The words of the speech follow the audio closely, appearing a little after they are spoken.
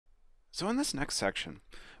So in this next section,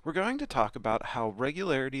 we're going to talk about how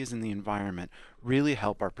regularities in the environment really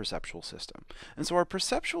help our perceptual system. And so our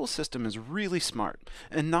perceptual system is really smart,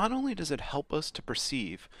 and not only does it help us to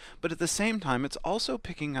perceive, but at the same time it's also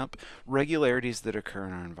picking up regularities that occur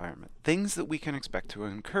in our environment, things that we can expect to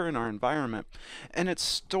occur in our environment, and it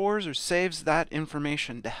stores or saves that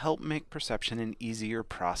information to help make perception an easier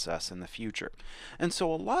process in the future. And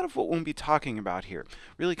so a lot of what we'll be talking about here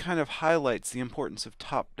really kind of highlights the importance of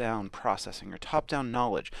top-down processing or top-down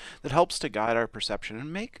knowledge that helps to guide our perception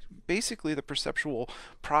and make basically the perceptual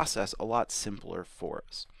process a lot simpler for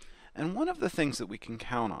us. And one of the things that we can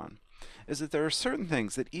count on is that there are certain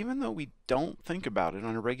things that even though we don't think about it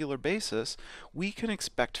on a regular basis, we can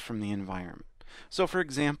expect from the environment. So for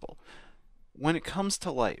example, when it comes to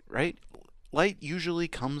light, right? Light usually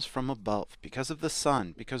comes from above because of the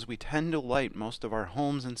sun, because we tend to light most of our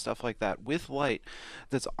homes and stuff like that with light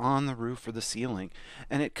that's on the roof or the ceiling,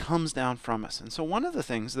 and it comes down from us. And so one of the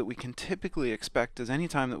things that we can typically expect is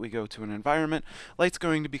anytime that we go to an environment, light's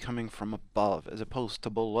going to be coming from above as opposed to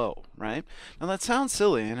below, right? Now that sounds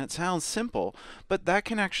silly and it sounds simple, but that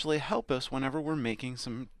can actually help us whenever we're making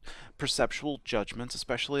some perceptual judgments,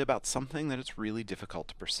 especially about something that it's really difficult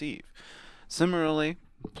to perceive. Similarly,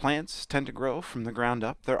 plants tend to grow from the ground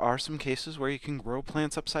up. There are some cases where you can grow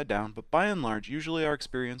plants upside down, but by and large, usually our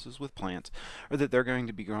experiences with plants are that they're going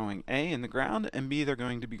to be growing A, in the ground, and B, they're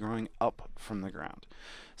going to be growing up from the ground.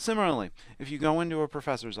 Similarly, if you go into a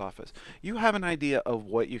professor's office, you have an idea of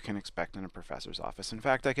what you can expect in a professor's office. In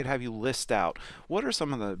fact, I could have you list out what are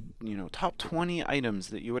some of the, top 20 items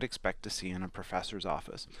that you would expect to see in a professor's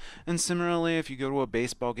office. And similarly, if you go to a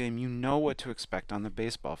baseball game, you know what to expect on the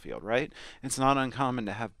baseball field, right? It's not uncommon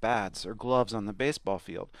to have bats or gloves on the baseball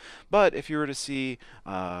field. But if you were to see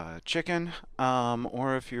chicken,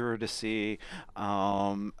 or if you were to see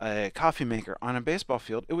a coffee maker on a baseball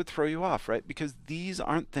field, it would throw you off, right? Because these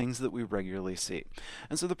aren't things that we regularly see.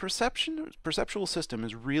 And so the perceptual system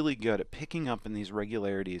is really good at picking up in these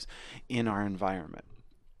regularities in our environment.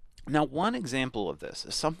 Now, one example of this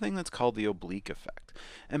is something that's called the oblique effect.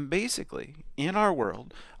 And basically, in our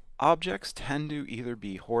world, objects tend to either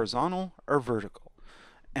be horizontal or vertical.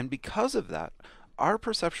 And because of that, our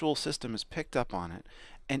perceptual system has picked up on it,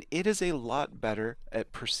 and it is a lot better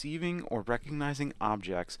at perceiving or recognizing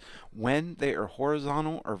objects when they are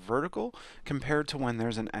horizontal or vertical compared to when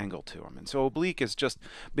there's an angle to them. And so oblique is just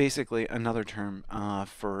basically another term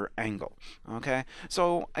for angle. Okay,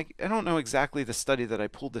 so I don't know exactly the study that I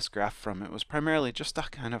pulled this graph from. It was primarily just to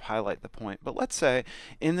kind of highlight the point. But let's say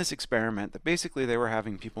in this experiment that basically they were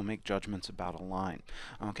having people make judgments about a line.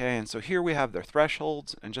 Okay, and so here we have their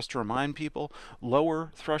thresholds, and just to remind people,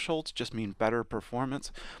 lower thresholds just mean better performance.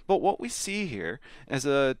 But what we see here is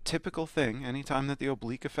a typical thing anytime that the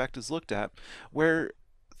oblique effect is looked at, where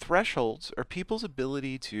thresholds are people's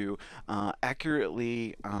ability to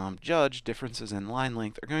accurately judge differences in line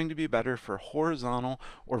length are going to be better for horizontal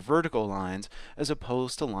or vertical lines as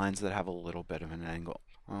opposed to lines that have a little bit of an angle.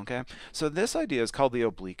 Okay, so this idea is called the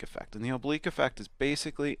oblique effect, and the oblique effect is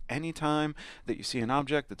basically anytime that you see an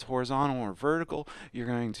object that's horizontal or vertical, you're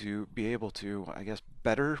going to be able to, I guess,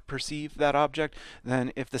 better perceive that object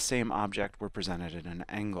than if the same object were presented at an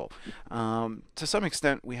angle. To some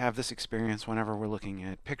extent, we have this experience whenever we're looking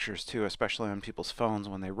at pictures too, especially on people's phones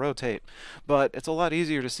when they rotate, but it's a lot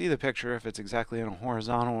easier to see the picture if it's exactly in a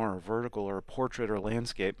horizontal or a vertical or a portrait or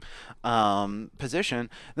landscape position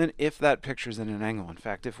than if that picture's in an angle. In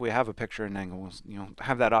fact, if we have a picture at an angle,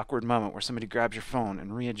 have that awkward moment where somebody grabs your phone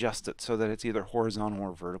and readjusts it so that it's either horizontal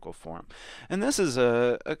or vertical for them. And this is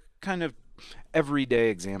a kind of everyday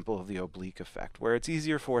example of the oblique effect, where it's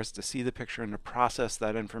easier for us to see the picture and to process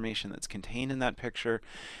that information that's contained in that picture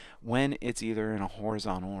when it's either in a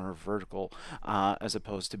horizontal or a vertical as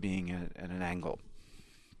opposed to being at an angle.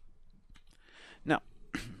 Now,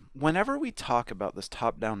 whenever we talk about this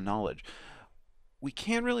top-down knowledge, we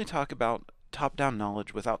can't really talk about top-down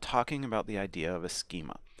knowledge without talking about the idea of a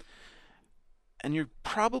schema. And you've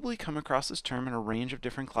probably come across this term in a range of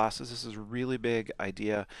different classes. This is a really big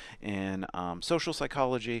idea in social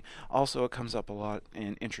psychology. Also, it comes up a lot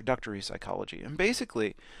in introductory psychology. And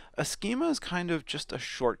basically, a schema is kind of just a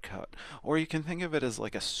shortcut, or you can think of it as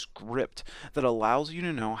like a script that allows you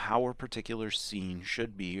to know how a particular scene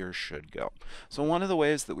should be or should go. So one of the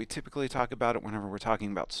ways that we typically talk about it whenever we're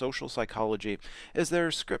talking about social psychology is there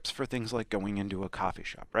are scripts for things like going into a coffee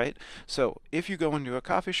shop, right? So if you go into a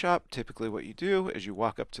coffee shop, typically what you do do is you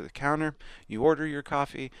walk up to the counter, you order your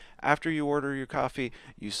coffee. After you order your coffee,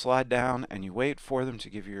 you slide down and you wait for them to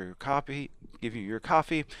give you your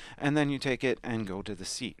coffee, and then you take it and go to the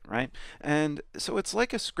seat, right? And so it's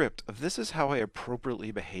like a script of this is how I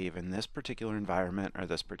appropriately behave in this particular environment or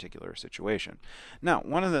this particular situation. Now,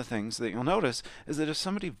 one of the things that you'll notice is that if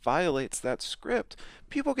somebody violates that script,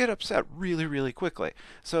 people get upset really, really quickly.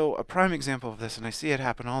 So a prime example of this, and I see it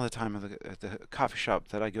happen all the time at the coffee shop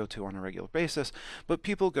that I go to on a regular basis, but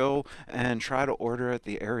people go and try to order at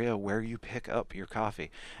the area where you pick up your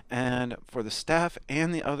coffee. And for the staff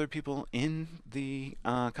and the other people in the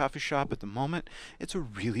coffee shop at the moment, it's a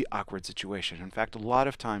really awkward situation. In fact, a lot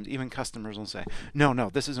of times, even customers will say, no, no,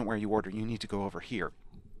 this isn't where you order. You need to go over here.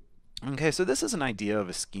 Okay, so this is an idea of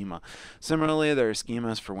a schema. Similarly, there are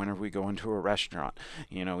schemas for whenever we go into a restaurant.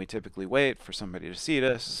 You know, we typically wait for somebody to seat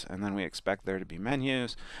us, and then we expect there to be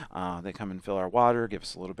menus. They come and fill our water, give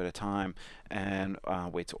us a little bit of time, and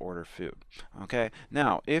wait to order food. Okay,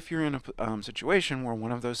 now, if you're in a situation where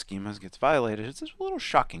one of those schemas gets violated, it's a little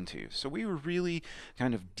shocking to you. So we were really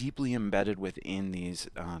kind of deeply embedded within these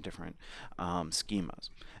different schemas.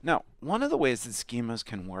 Now, one of the ways that schemas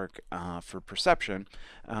can work for perception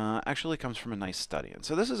actually comes from a nice study. And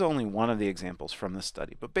so this is only one of the examples from the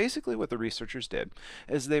study. But basically what the researchers did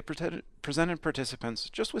is they presented participants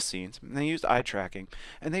just with scenes, and they used eye tracking,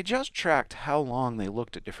 and they just tracked how long they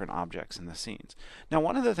looked at different objects in the scenes. Now,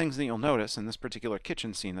 one of the things that you'll notice in this particular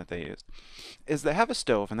kitchen scene that they used is they have a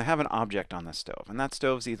stove, and they have an object on the stove. And that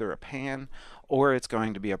stove's either a pan or it's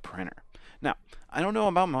going to be a printer. Now, I don't know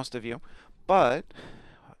about most of you, but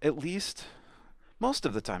at least most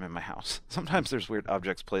of the time in my house. Sometimes there's weird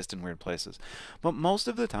objects placed in weird places. But most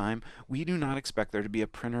of the time, we do not expect there to be a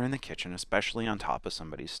printer in the kitchen, especially on top of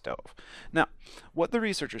somebody's stove. Now, what the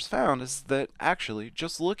researchers found is that actually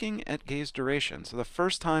just looking at gaze duration, so the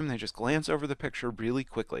first time they just glance over the picture really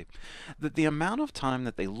quickly, that the amount of time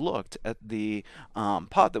that they looked at the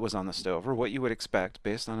pot that was on the stove, or what you would expect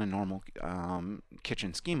based on a normal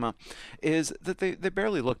kitchen schema, is that they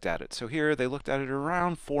barely looked at it. So here they looked at it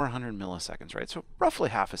around 400 milliseconds, right? So roughly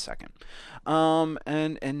half a second,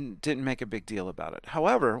 and didn't make a big deal about it.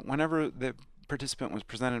 However, whenever the participant was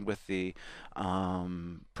presented with the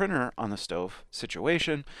printer on the stove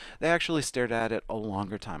situation, they actually stared at it a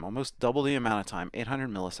longer time, almost double the amount of time, 800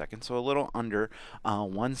 milliseconds, so a little under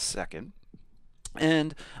 1 second.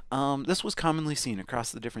 And this was commonly seen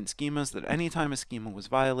across the different schemas, that anytime a schema was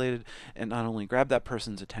violated, it not only grabbed that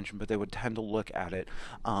person's attention, but they would tend to look at it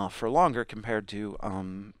for longer compared to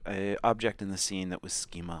an object in the scene that was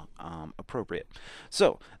schema appropriate.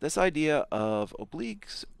 So this idea of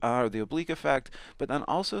obliques, or the oblique effect, but then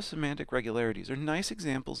also semantic regularities, are nice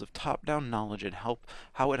examples of top-down knowledge and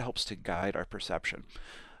how it helps to guide our perception.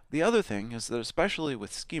 The other thing is that, especially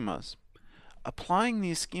with schemas, applying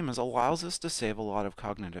these schemas allows us to save a lot of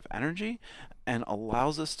cognitive energy and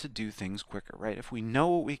allows us to do things quicker, right? If we know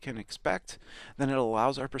what we can expect, then it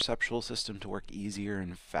allows our perceptual system to work easier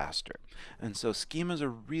and faster. And so schemas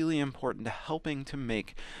are really important to helping to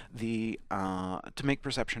make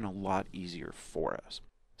perception a lot easier for us.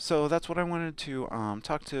 So that's what I wanted to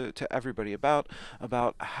talk to everybody about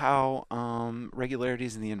how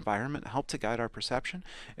regularities in the environment help to guide our perception.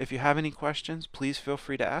 If you have any questions, please feel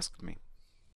free to ask me.